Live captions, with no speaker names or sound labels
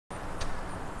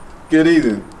Good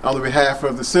evening. On behalf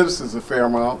of the citizens of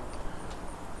Fairmont,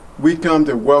 we come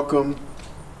to welcome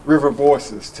River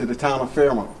Voices to the town of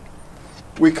Fairmont.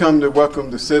 We come to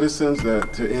welcome the citizens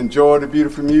to enjoy the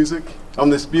beautiful music on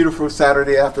this beautiful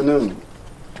Saturday afternoon.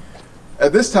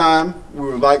 At this time, we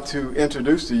would like to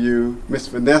introduce to you Ms.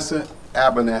 Vanessa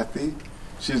Abernathy.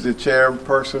 She's the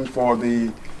chairperson for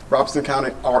the Robeson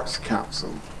County Arts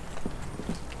Council.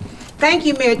 Thank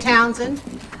you, Mayor Townsend.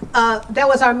 That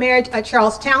was our Mayor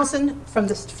Charles Townsend from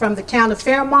the town of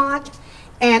Fairmont.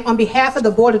 And on behalf of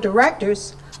the Board of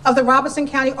Directors of the Robeson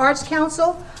County Arts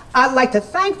Council, I'd like to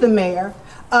thank the Mayor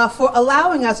for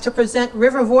allowing us to present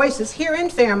River Voices here in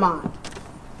Fairmont.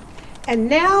 And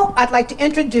now I'd like to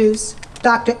introduce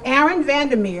Dr. Aaron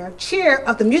Vandermeer, Chair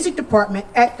of the Music Department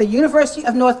at the University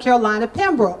of North Carolina,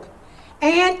 Pembroke,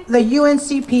 and the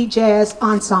UNCP Jazz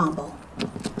Ensemble.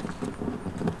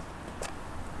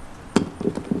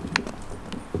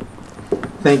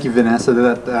 Thank you,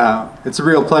 Vanessa. It's a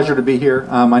real pleasure to be here.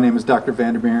 My name is Dr.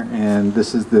 Vandermeer, and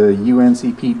this is the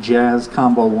UNCP Jazz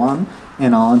Combo 1,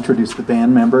 and I'll introduce the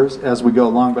band members as we go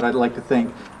along, but I'd like to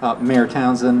thank Mayor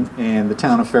Townsend and the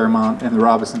town of Fairmont and the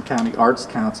Robeson County Arts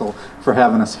Council for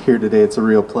having us here today. It's a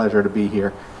real pleasure to be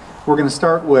here. We're going to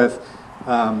start with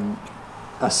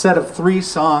a set of 3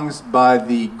 songs by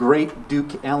the great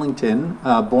Duke Ellington,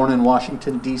 born in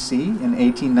Washington, D.C. in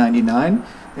 1899.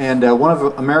 And one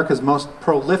of America's most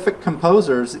prolific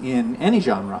composers in any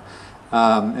genre.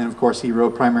 And of course he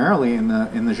wrote primarily in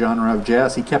the genre of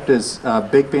jazz. He kept his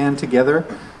big band together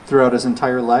throughout his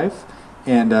entire life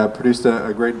and produced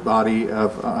a great body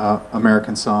of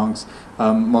American songs,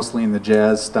 mostly in the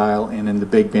jazz style and in the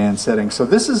big band setting. So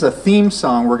this is a theme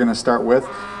song we're going to start with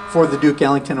for the Duke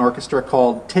Ellington Orchestra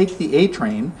called Take the A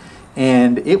Train.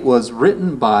 And it was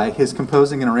written by his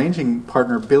composing and arranging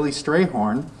partner Billy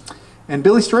Strayhorn. And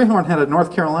Billy Strayhorn had a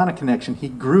North Carolina connection. He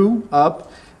grew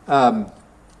up in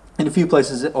a few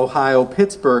places, Ohio,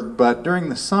 Pittsburgh, but during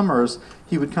the summers,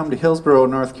 he would come to Hillsborough,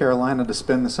 North Carolina to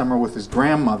spend the summer with his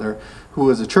grandmother, who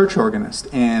was a church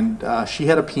organist. And she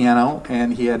had a piano,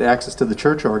 and he had access to the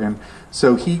church organ.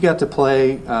 So he got to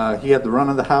play, he had the run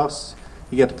of the house,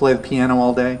 he got to play the piano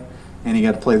all day, and he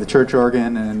got to play the church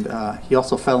organ, and he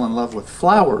also fell in love with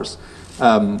flowers.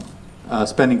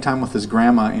 Spending time with his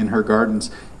grandma in her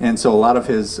gardens, and so a lot of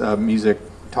his music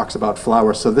talks about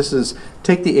flowers. So this is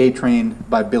Take the A Train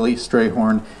by Billy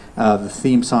Strayhorn, the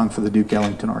theme song for the Duke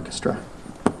Ellington Orchestra.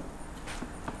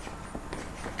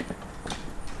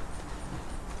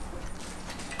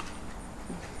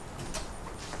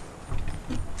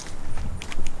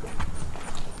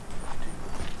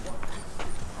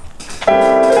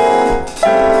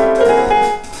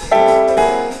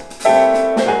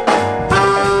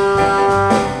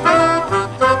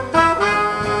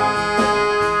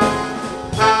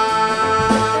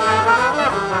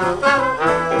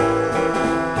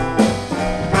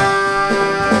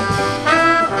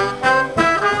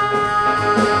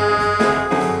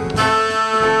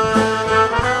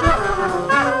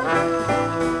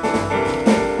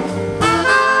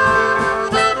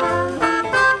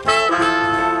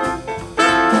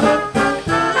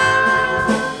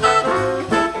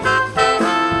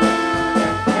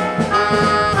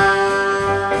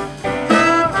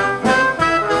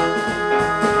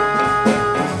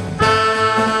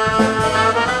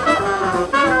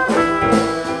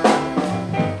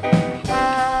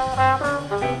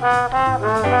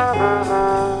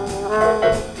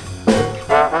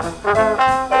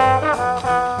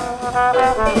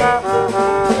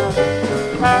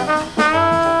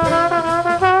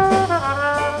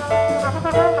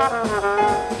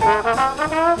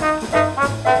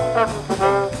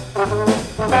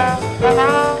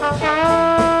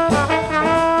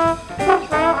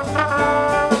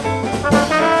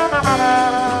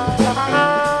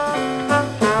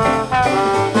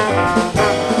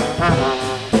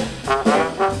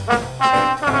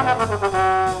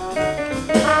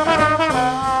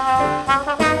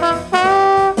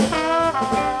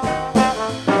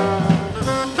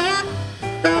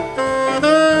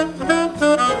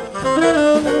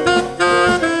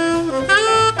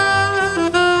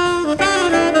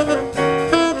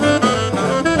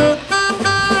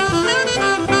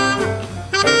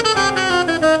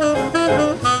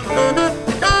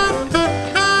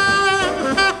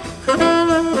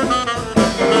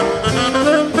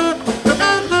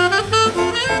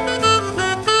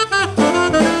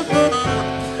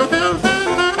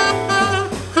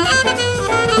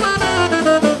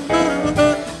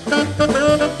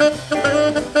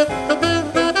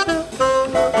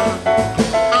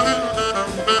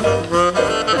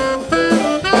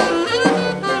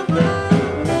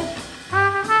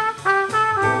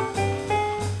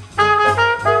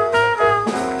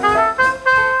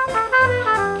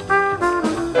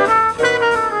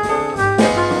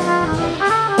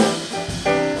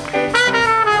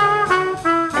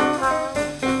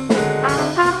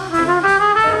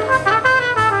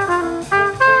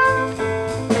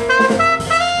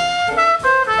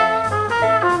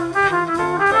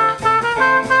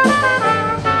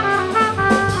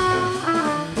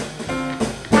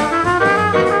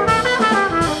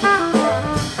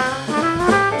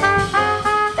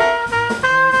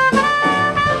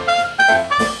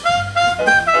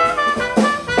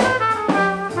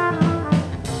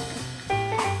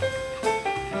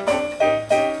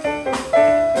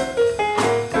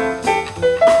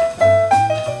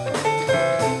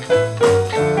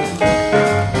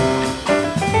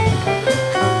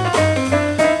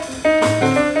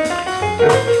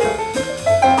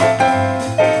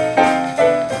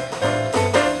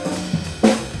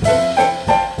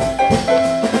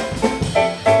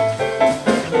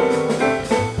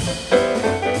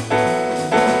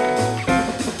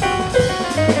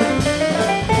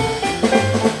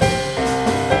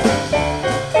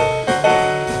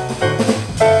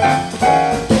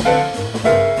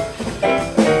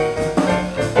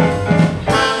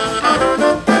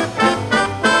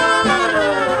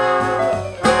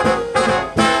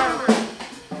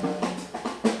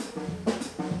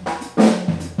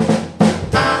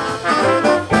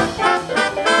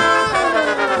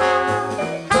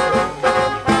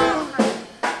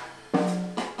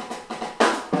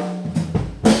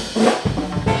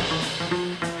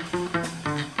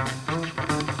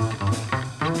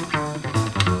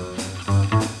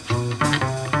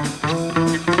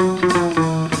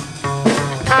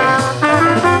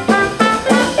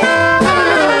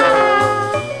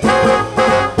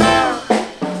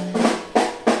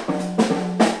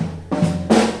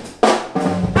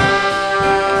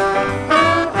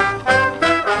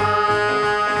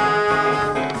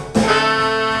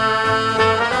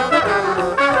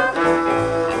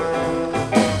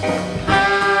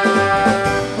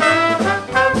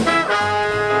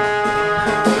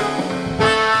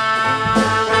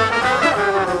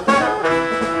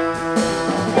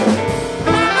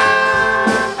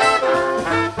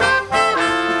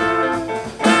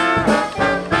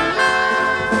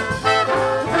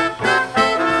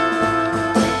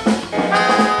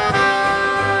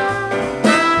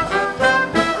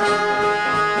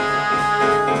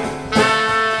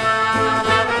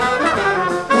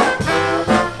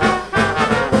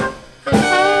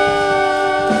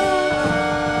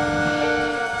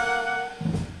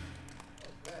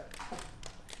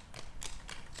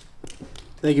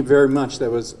 Thank you very much. That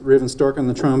was Raven Stork on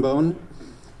the trombone,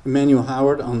 Emmanuel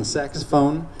Howard on the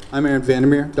saxophone. I'm Aaron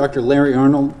Vandermeer, Dr. Larry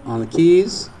Arnold on the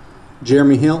keys,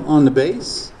 Jeremy Hill on the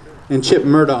bass, and Chip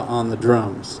Murdaugh on the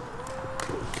drums.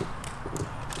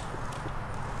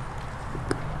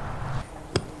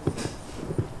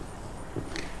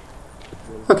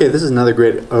 Okay, this is another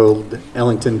great old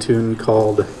Ellington tune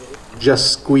called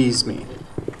Just Squeeze Me.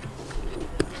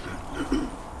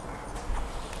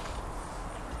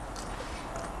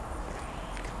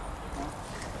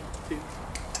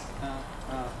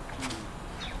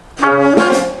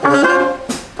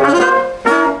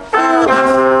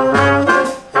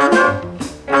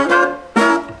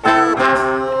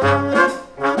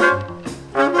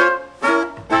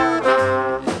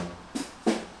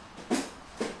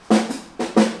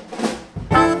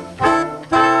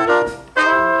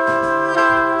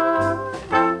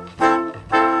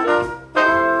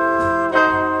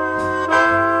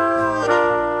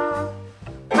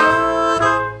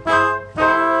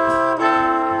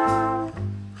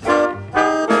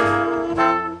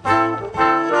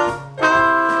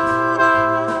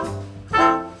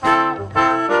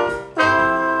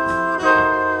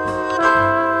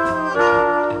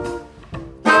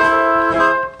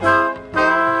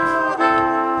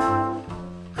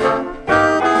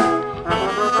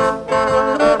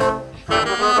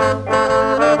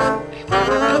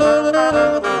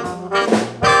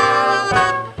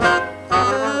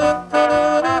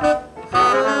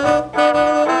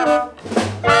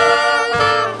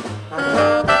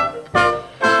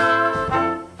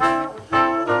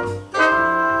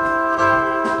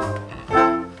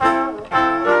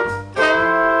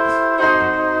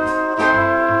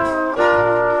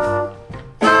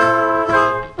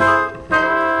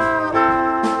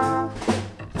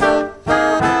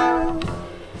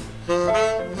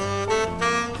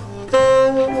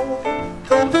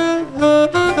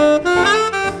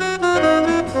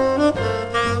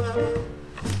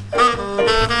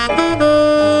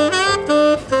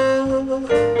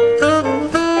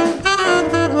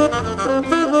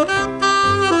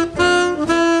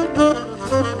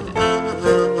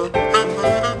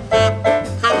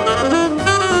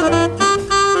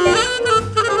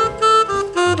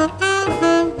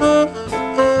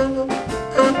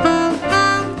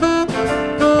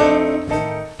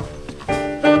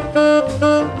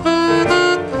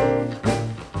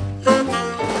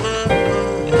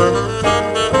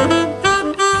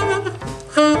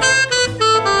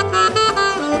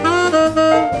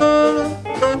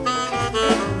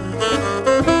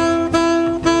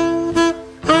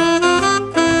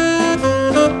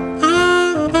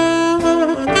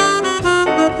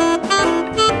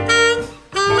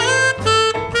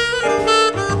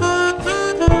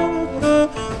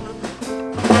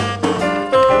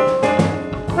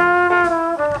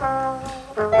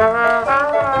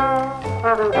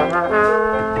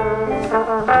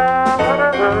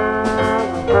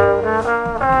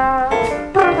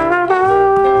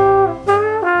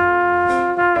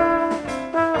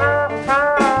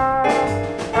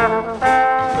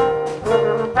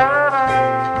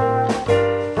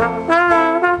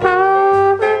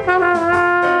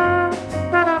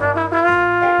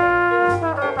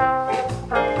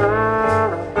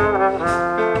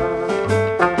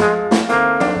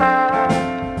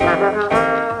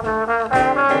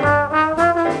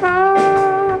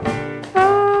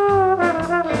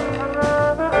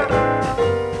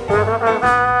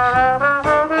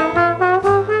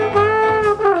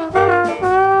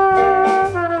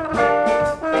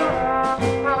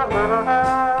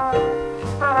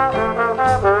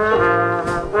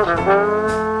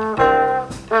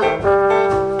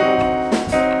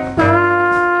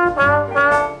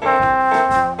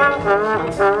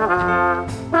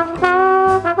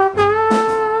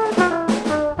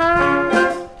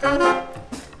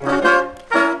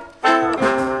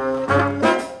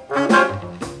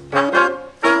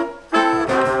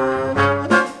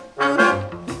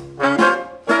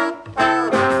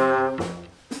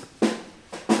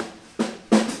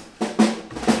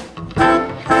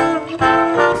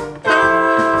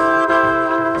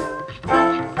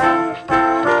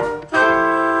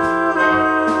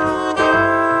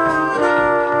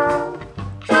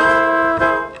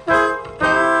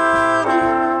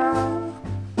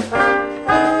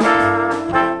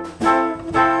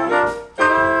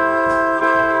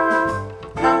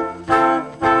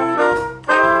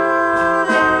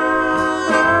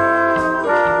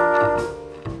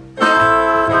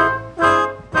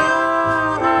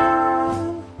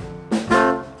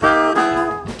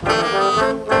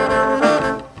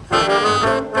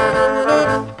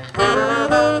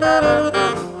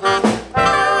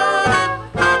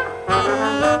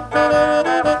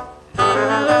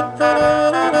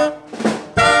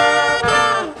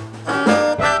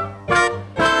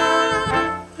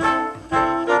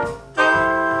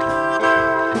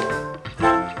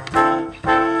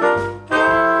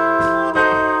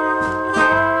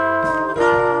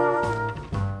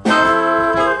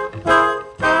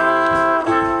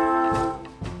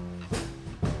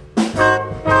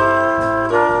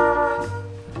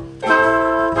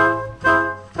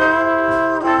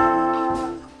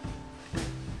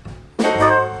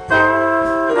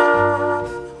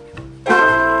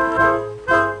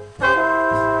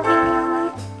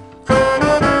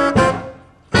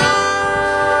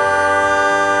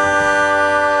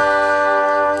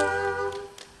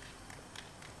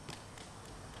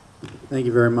 Thank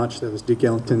you very much. That was Duke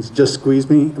Ellington's Just Squeeze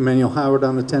Me, Emmanuel Howard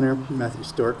on the tenor, Matthew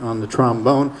Stewart on the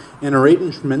trombone, and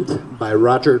arrangement by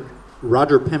Roger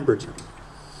Pemberton.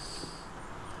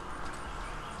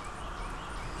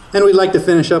 And we'd like to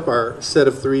finish up our set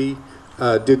of 3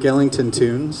 Duke Ellington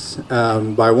tunes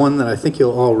by one that I think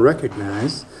you'll all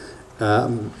recognize.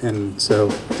 And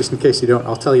so, just in case you don't,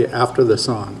 I'll tell you after the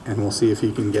song, and we'll see if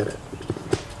you can get it.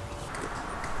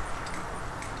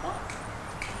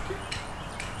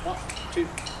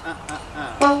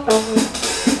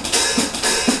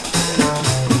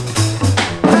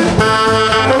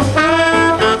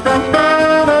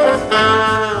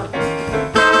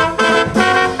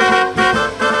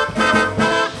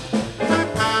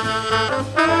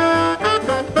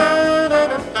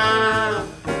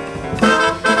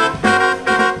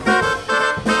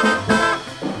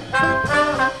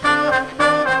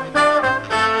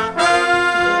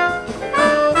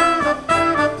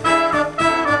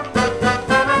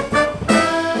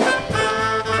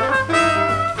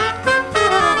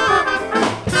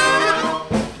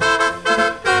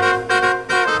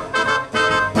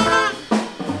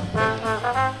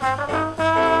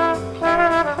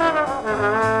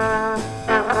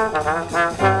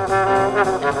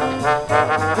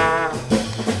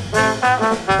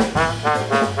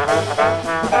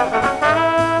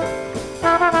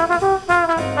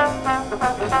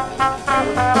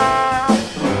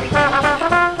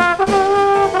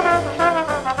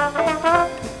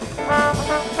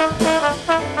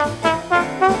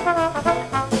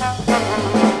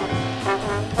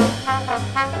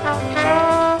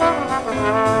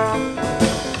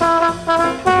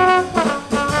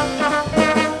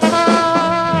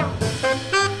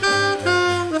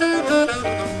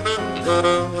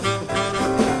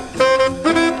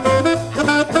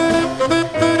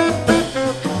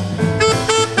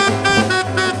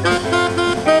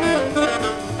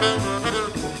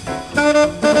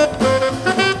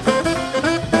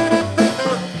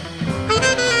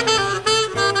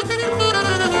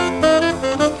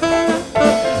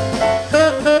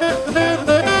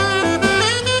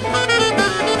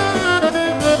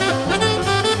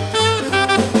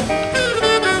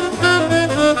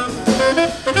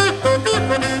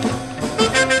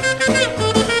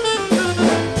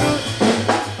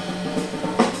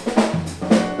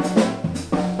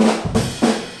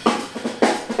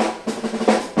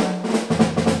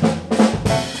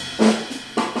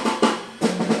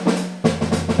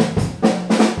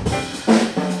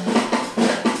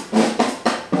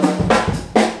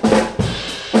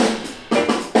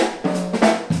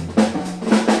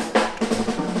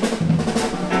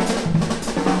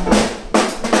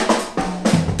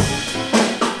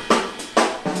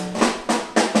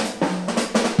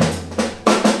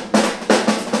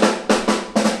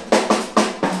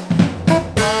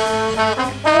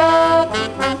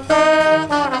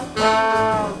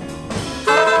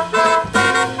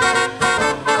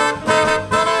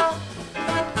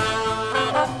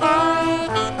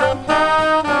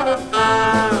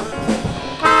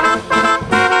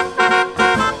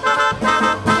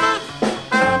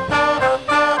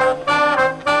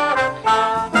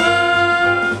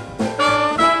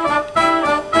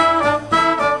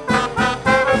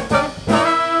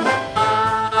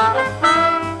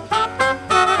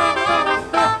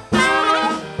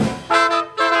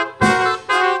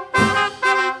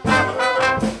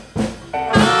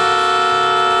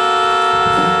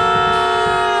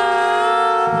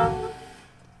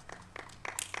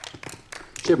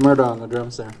 Chip Murdo on the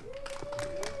drums there.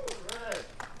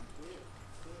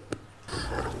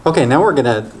 Okay, now we're going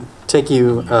to take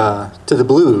you to the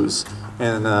blues.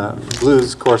 And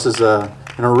blues, of course, is an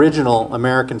original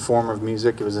American form of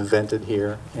music. It was invented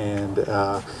here and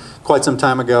quite some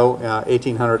time ago,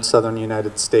 1800s, southern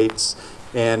United States.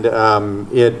 And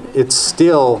it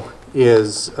still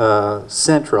is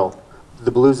central.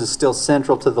 The blues is still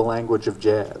central to the language of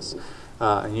jazz.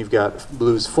 And you've got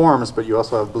blues forms, but you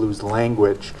also have blues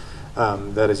language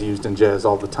that is used in jazz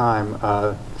all the time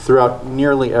throughout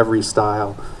nearly every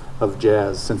style of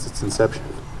jazz since its inception,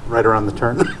 right around the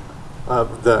turn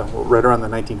of right around the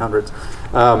 1900s.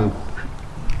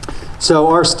 So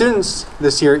our students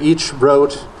this year each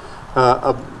wrote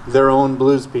their own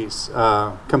blues piece,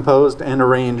 composed and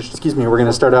arranged. Excuse me. We're going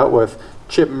to start out with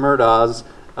Chip Murdo's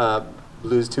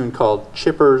blues tune called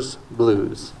Chipper's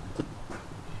Blues.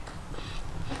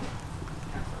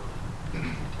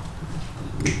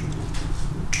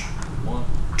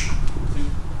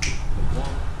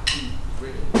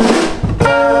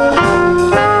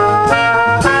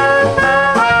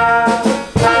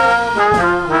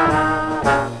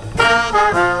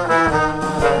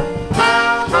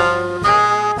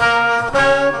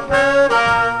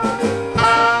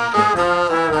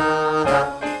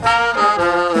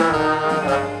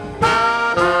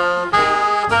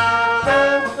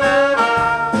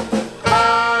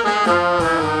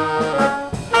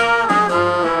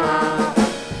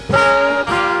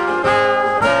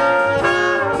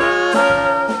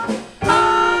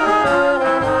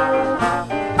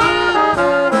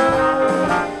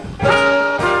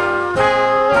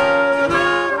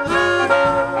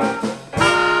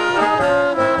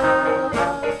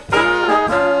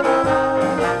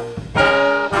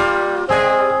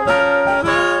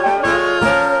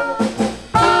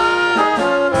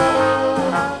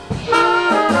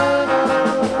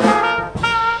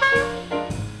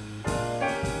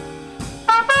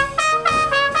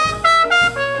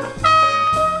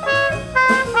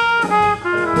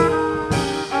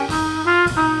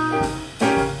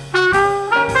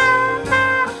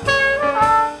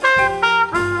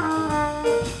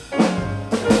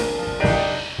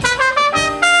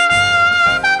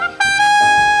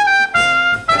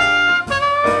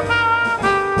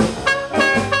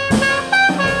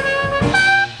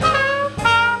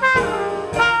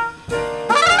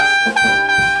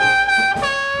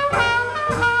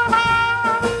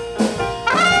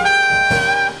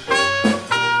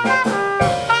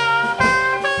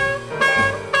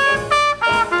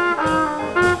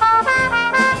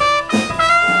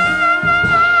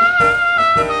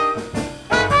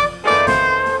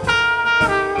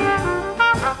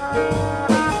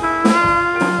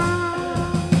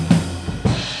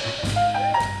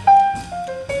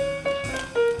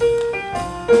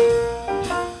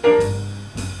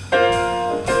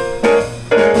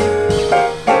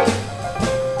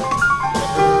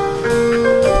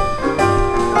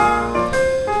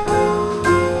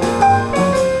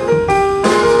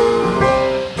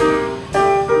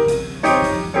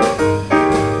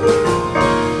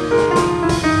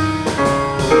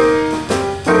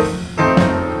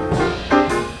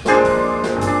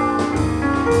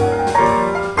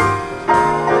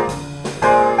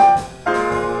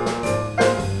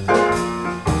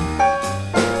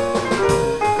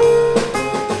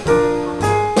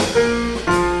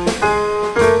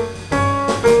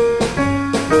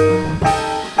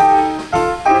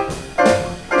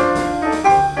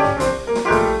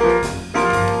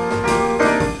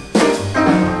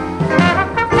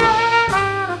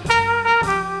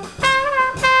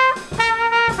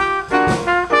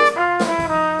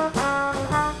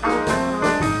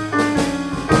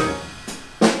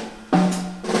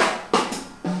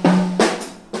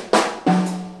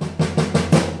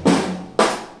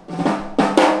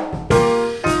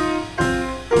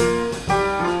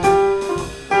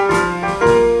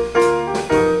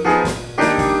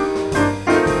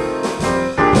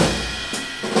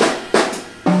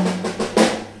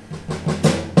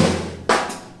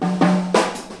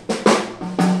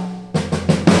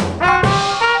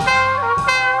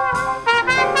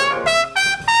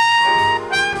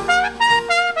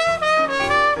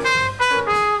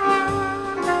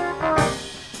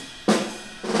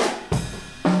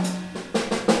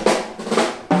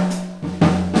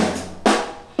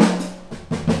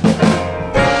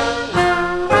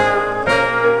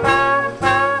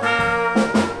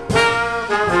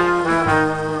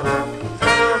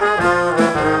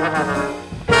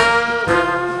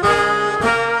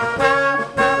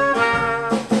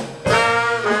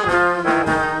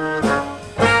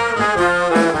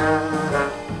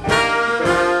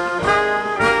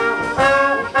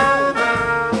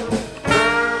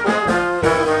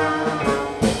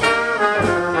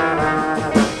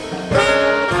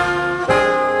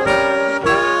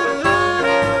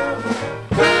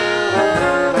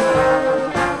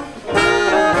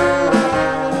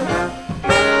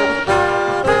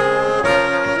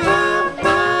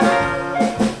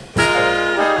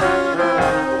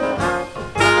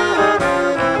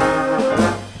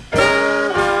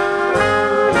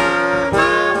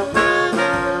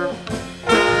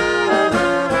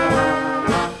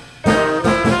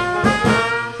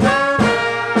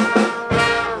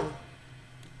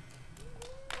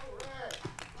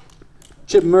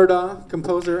 Chip Murdaugh,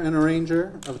 composer and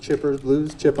arranger of Chipper's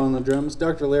Blues, Chip on the drums,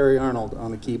 Dr. Larry Arnold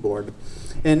on the keyboard.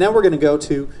 And now we're going to go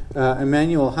to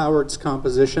Emmanuel Howard's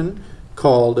composition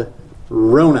called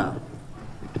Rona.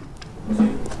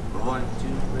 1, 2,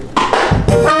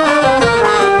 3.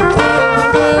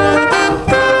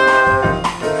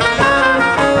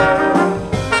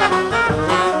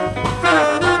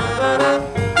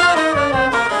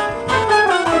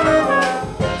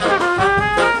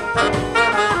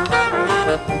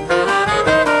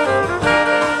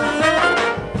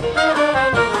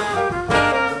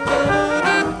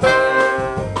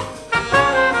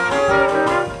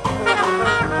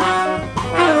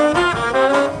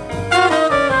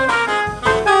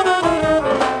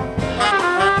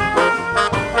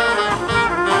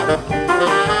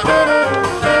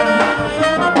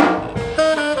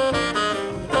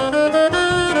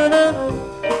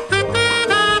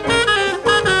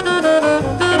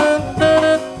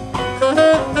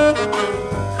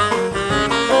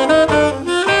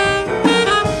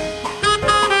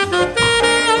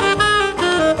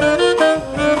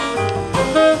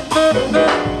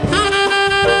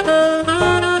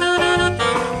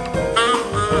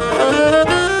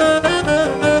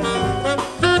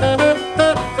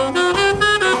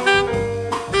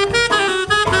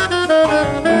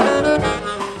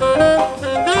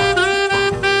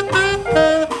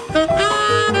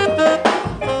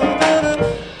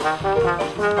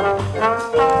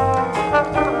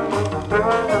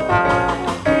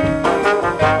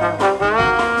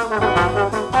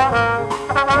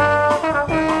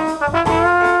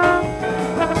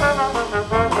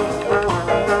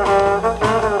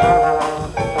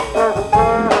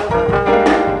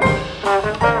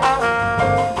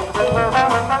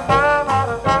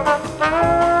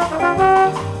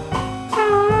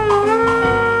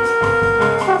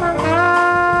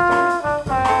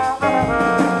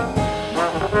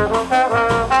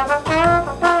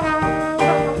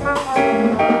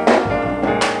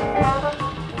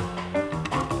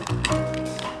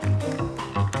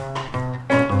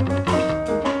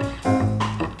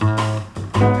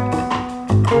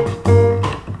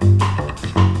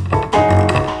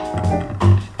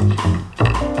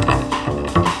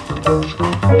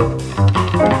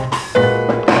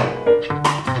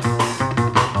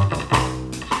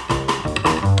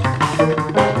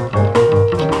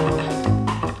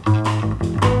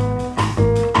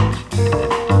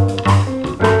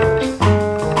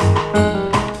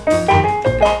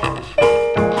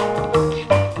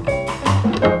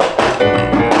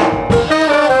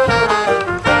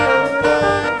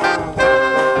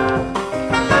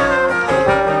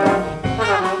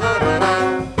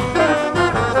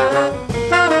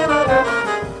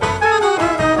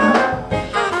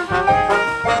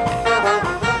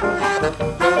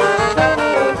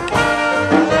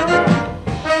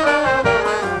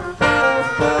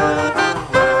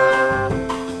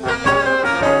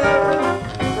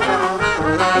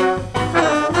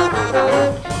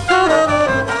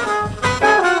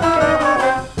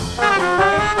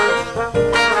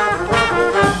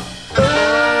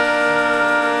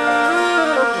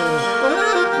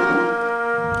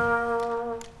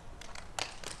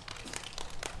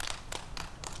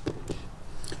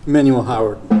 Emmanuel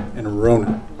Howard and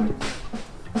Rona.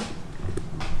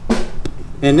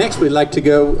 And next we'd like to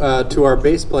go to our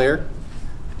bass player,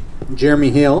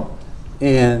 Jeremy Hill,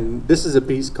 and this is a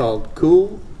piece called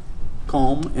Cool,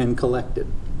 Calm, and Collected.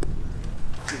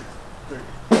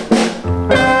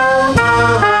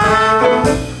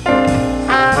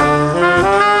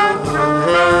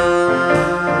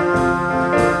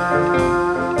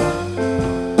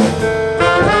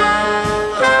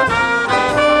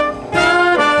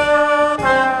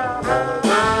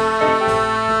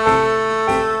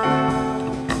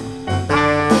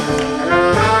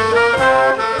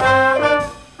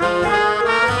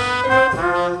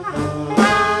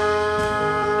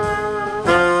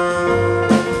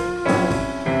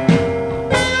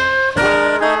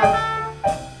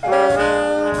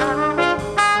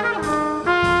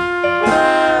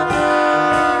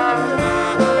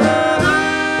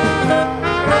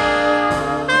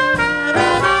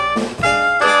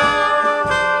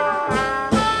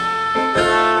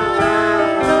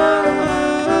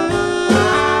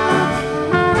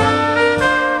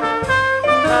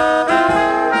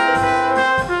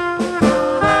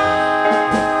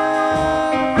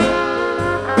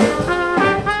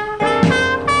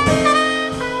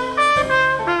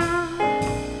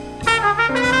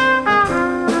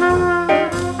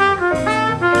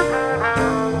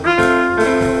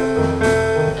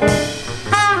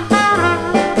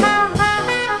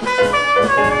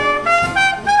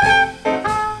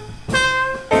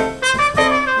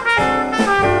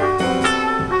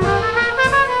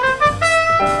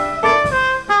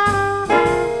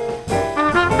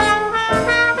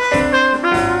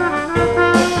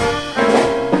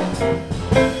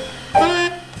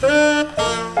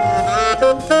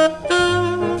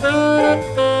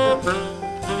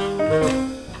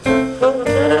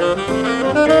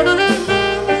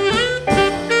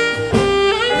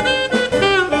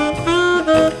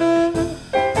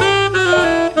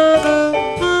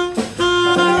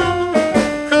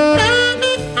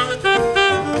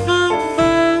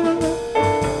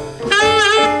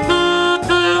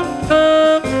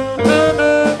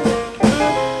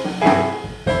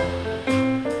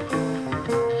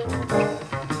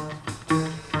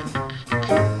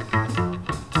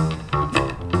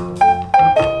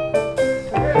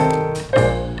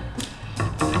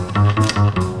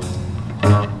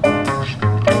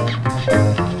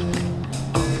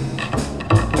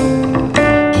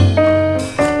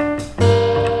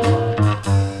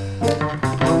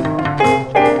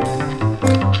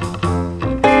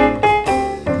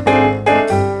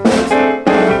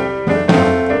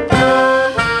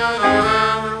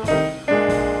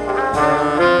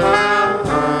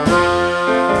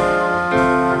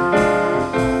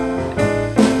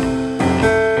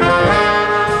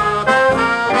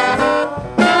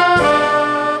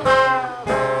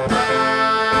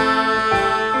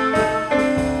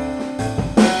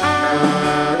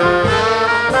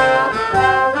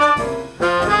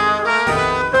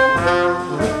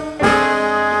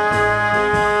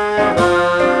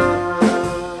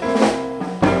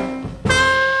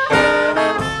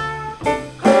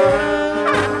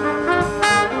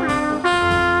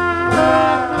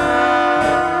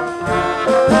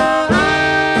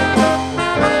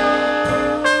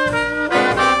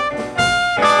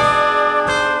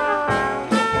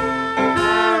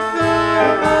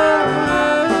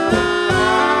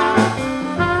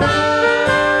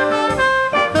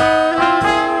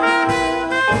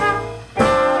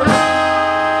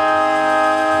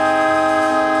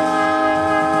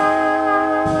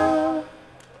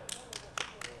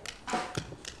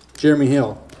 Jeremy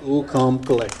Hill, Old Calm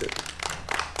Collective.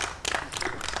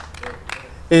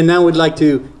 And now we'd like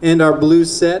to end our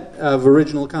blues set of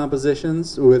original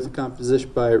compositions with a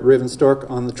composition by Riven Stork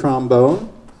on the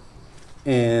trombone.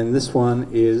 And this one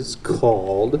is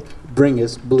called Bring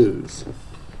Us Blues.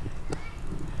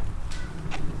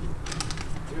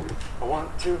 1,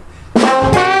 2.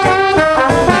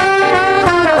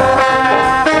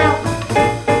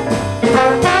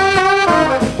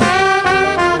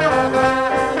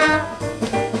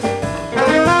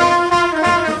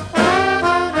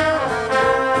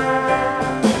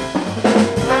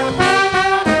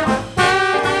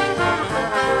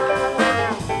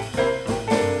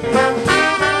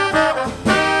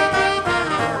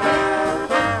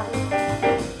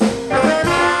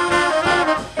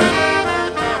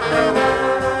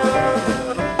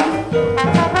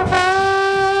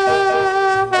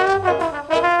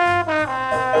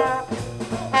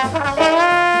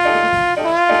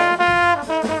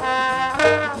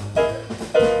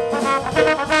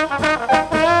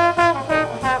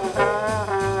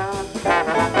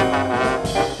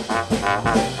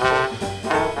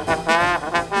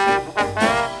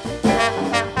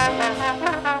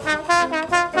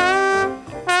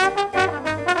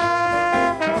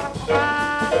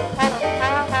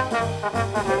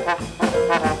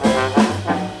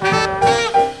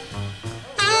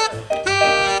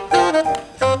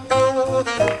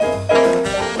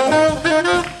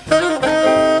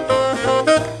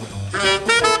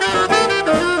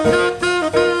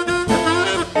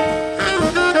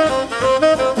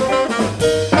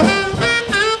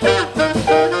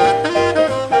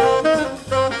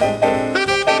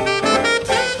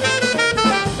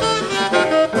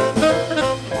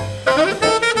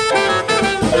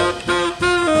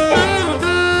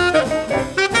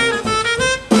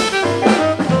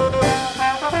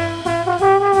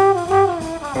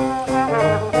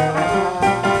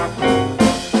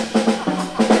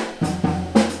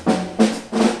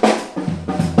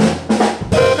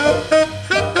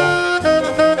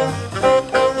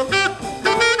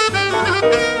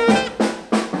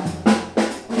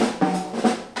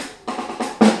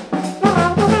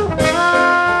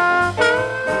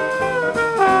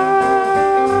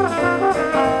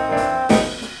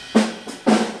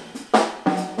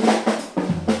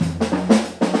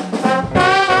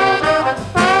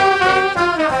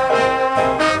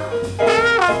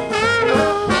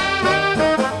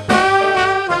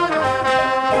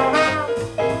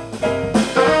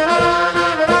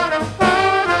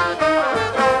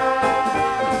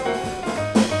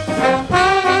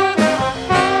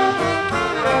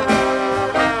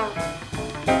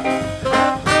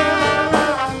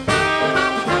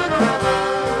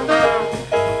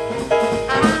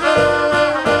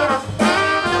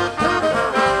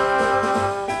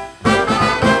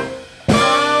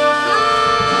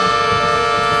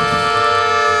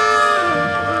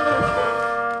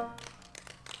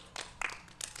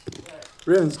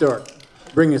 Riven Stork,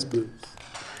 Bring Us Blues.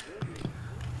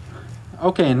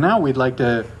 Okay, and now we'd like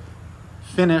to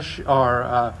finish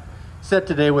our set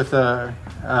today with 5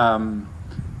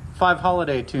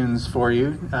 holiday tunes for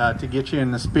you to get you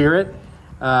in the spirit.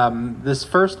 This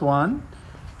first one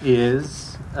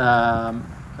is a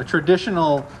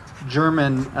traditional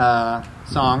German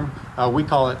song. We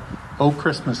call it "O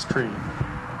Christmas Tree."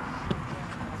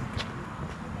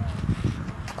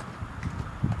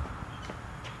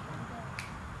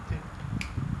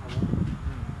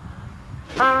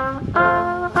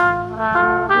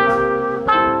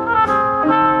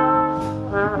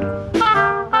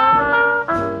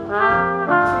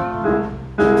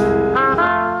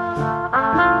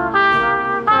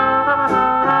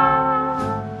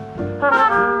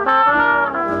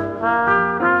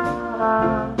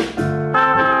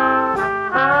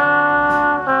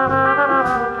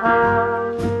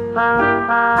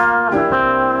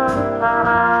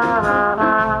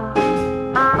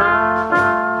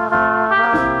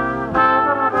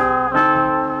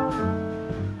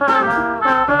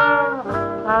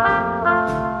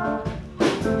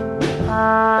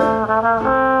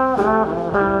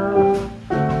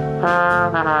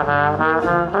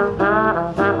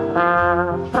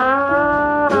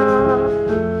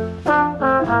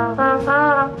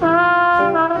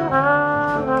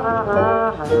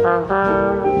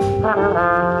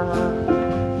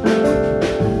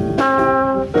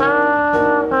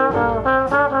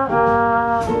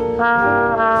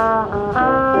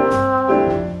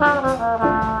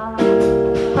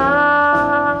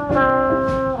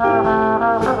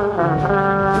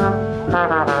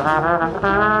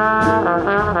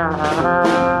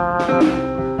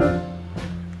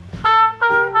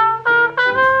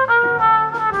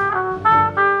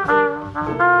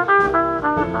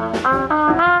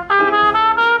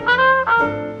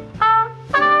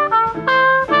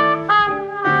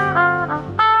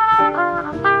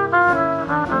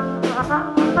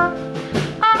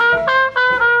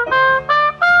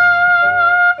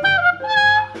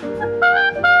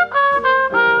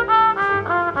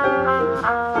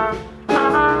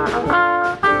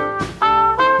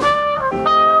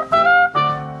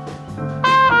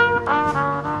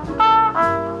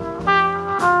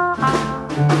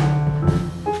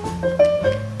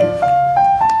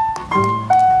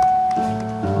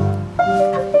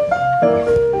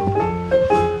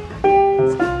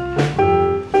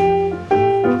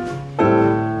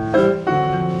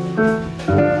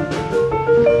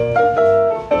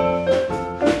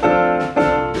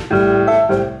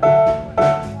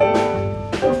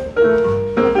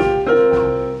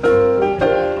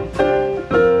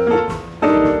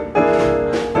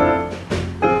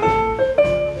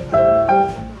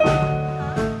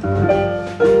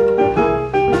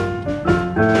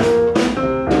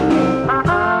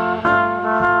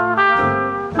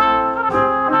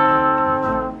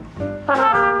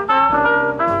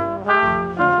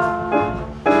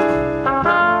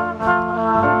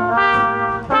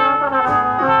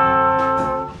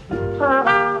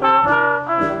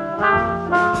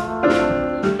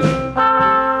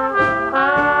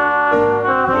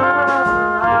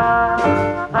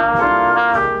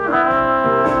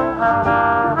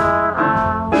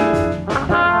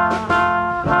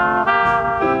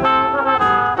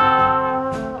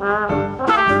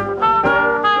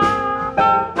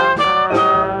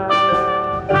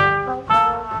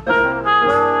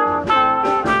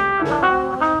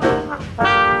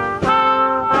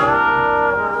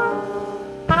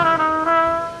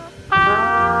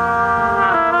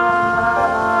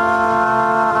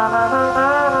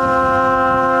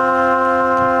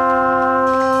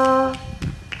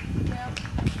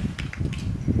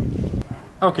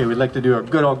 Okay, we'd like to do a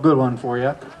good one for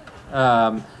you,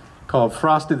 called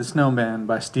Frosty the Snowman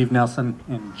by Steve Nelson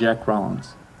and Jack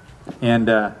Rollins. And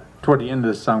toward the end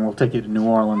of the song, we'll take you to New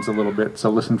Orleans a little bit, so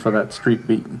listen for that street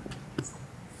beat.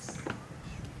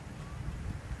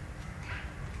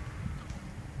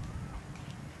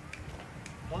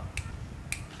 One,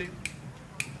 two,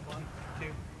 one,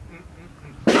 two.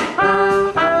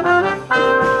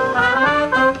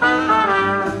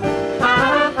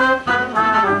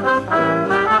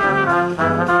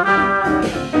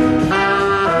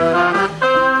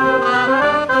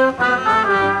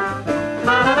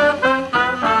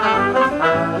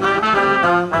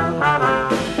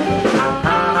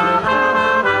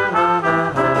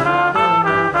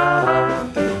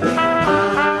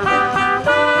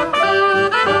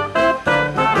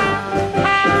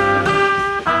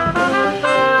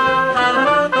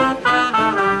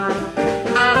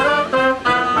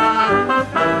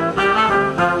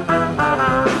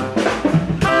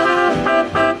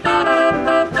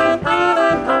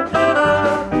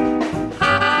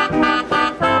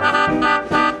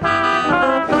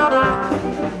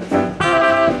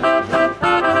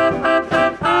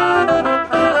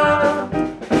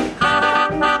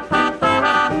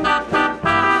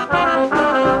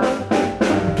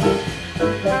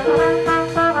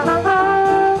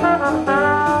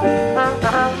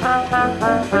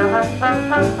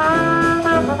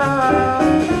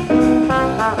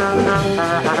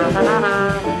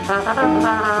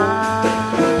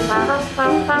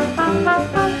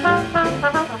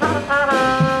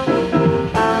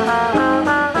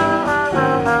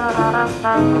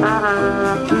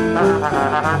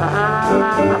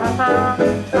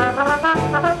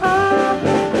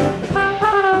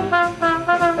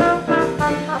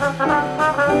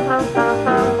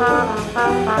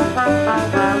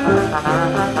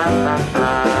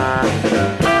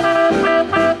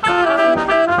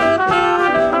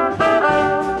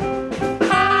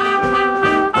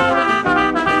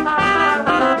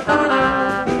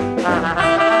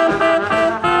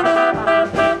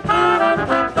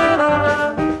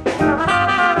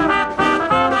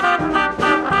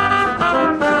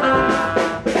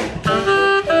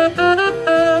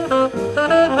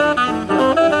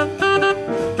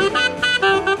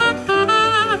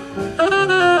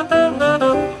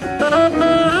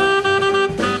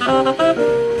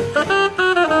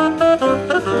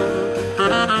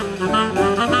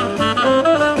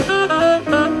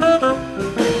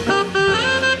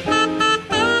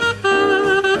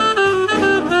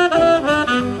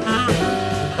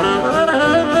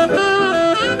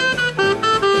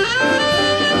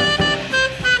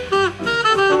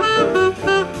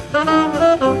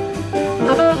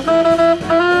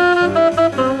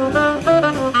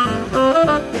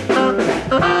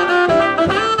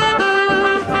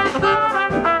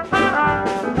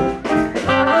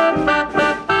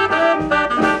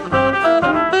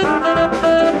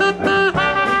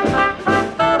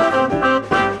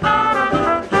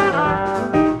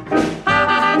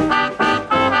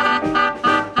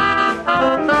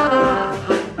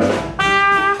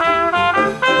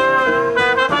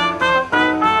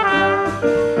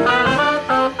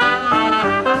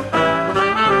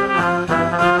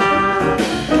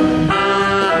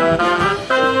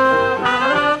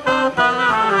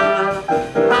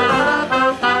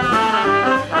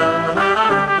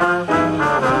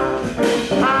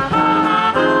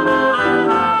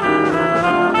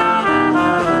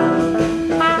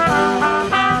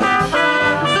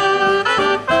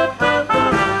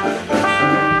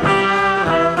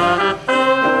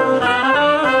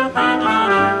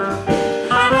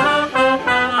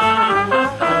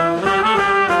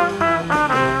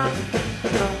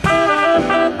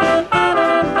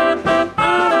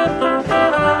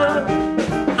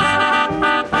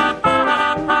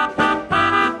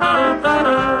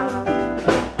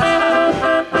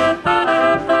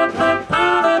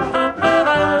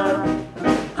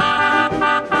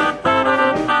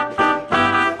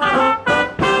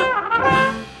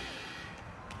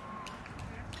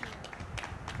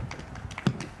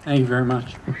 Thank you very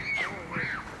much.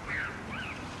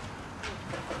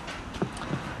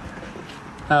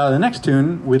 The next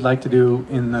tune we'd like to do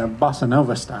in the bossa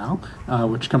nova style,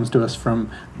 which comes to us from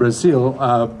Brazil,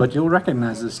 but you'll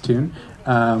recognize this tune.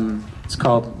 It's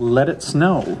called Let It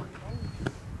Snow.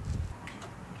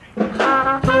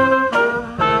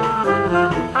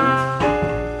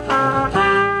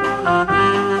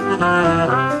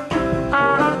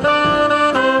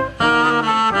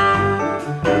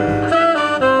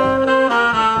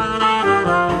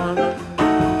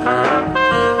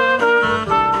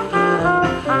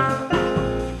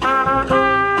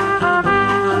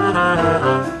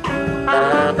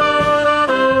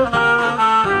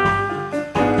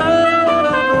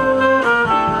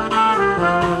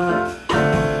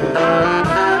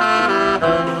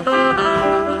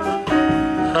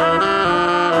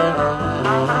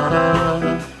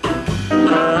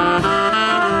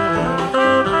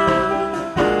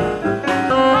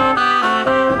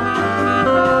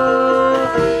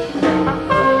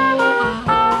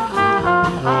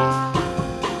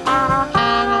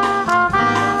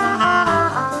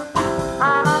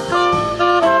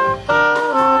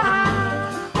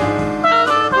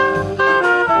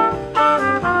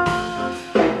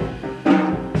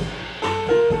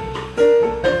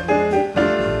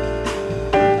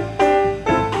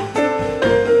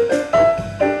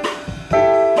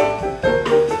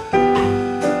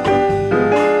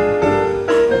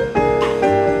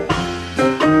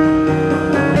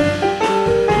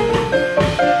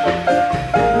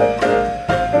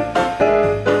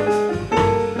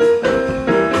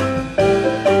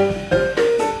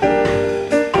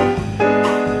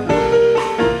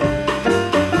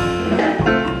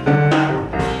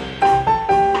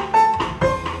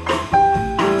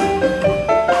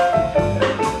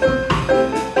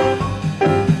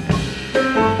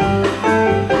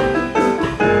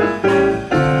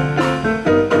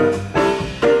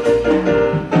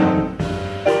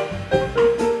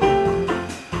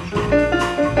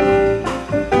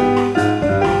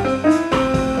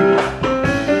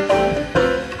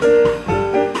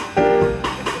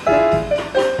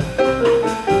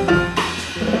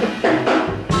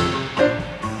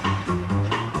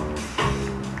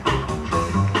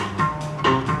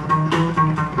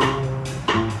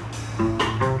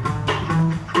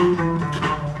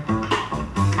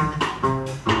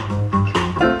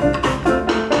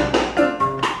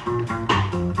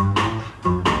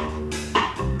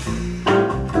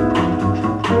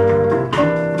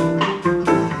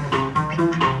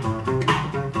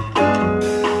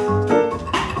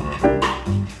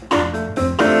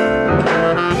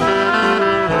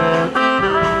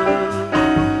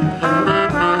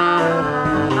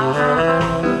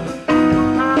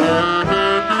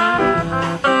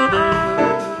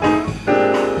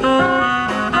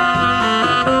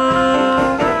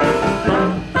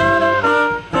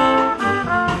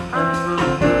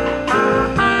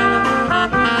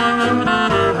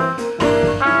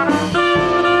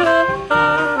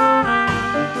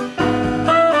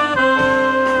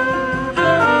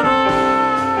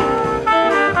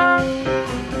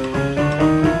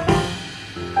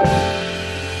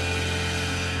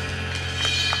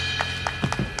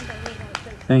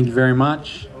 Thank you very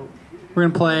much. We're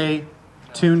going to play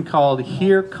a tune called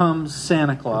Here Comes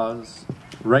Santa Claus,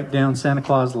 Right Down Santa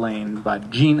Claus Lane by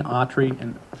Gene Autry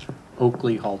and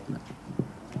Oakley Haltman.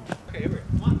 Okay, here we go.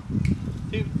 1,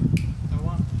 2,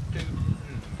 1, 2.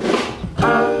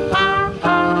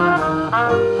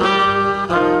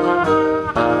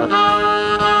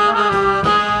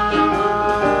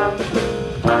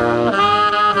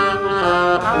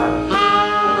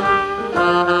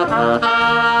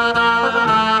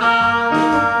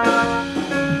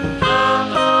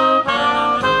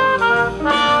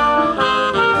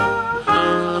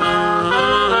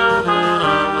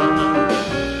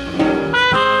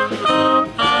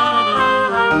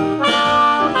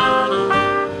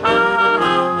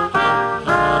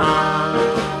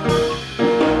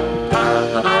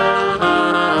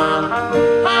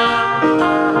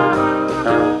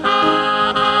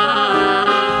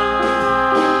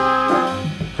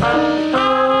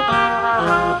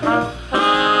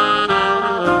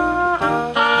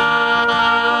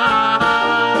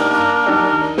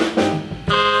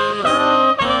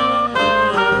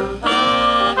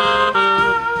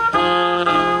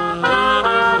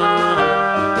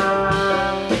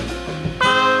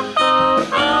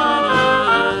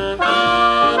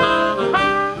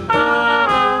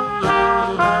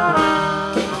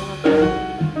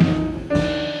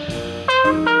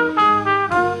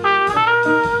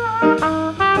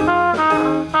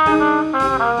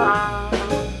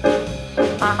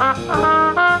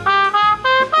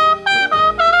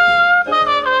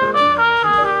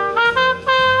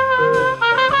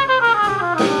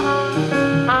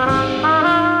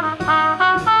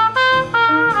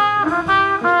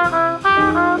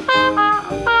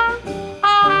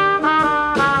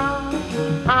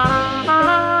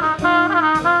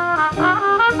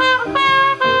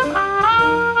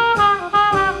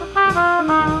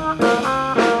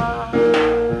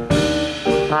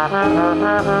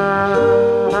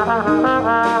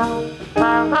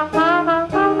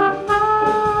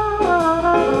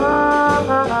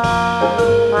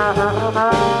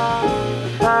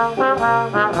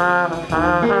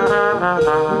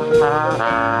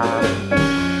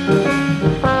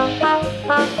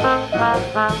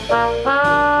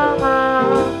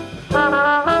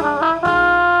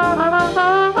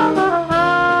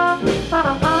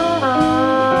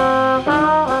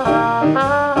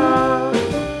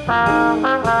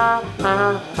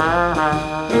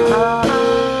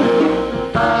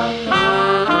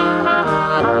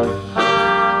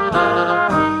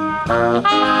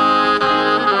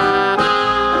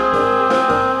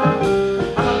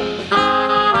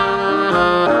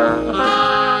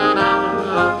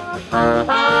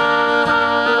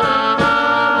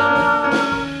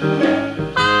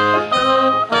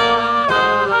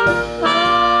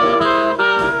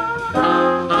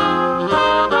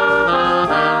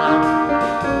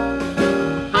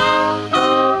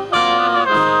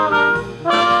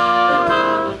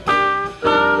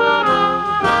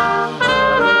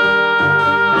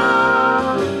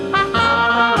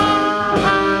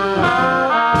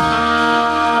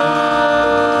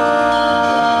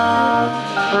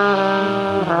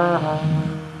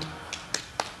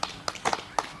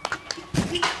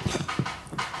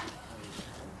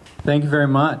 Thank you very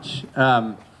much.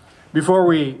 Before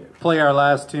we play our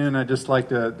last tune, I'd just like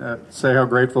to say how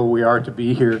grateful we are to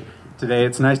be here today.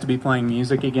 It's nice to be playing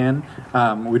music again.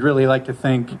 We'd really like to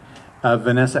thank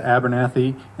Vanessa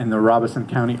Abernathy and the Robeson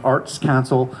County Arts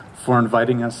Council for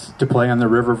inviting us to play on the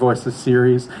River Voices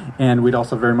series. And we'd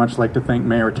also very much like to thank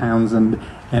Mayor Townsend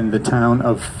and the town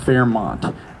of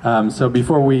Fairmont. So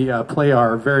before we play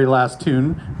our very last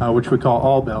tune, which we call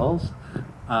All Bells,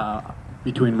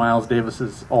 between Miles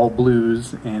Davis's All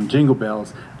Blues and Jingle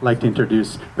Bells, I'd like to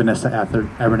introduce Vanessa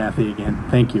Abernathy again.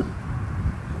 Thank you.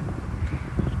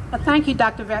 Well, thank you,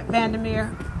 Dr.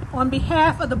 Vandermeer. On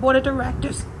behalf of the Board of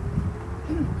Directors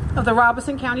of the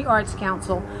Robeson County Arts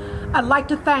Council, I'd like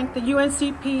to thank the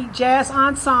UNCP Jazz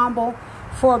Ensemble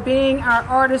for being our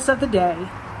artists of the day.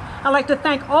 I'd like to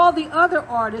thank all the other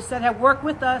artists that have worked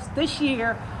with us this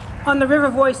year on the River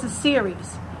Voices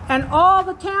series, and all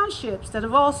the townships that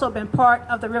have also been part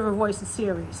of the River Voices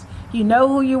series. You know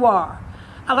who you are.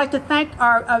 I'd like to thank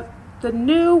the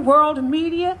New World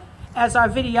Media as our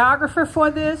videographer for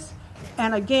this.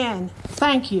 And again,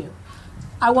 thank you.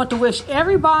 I want to wish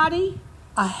everybody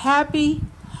a happy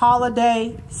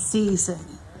holiday season.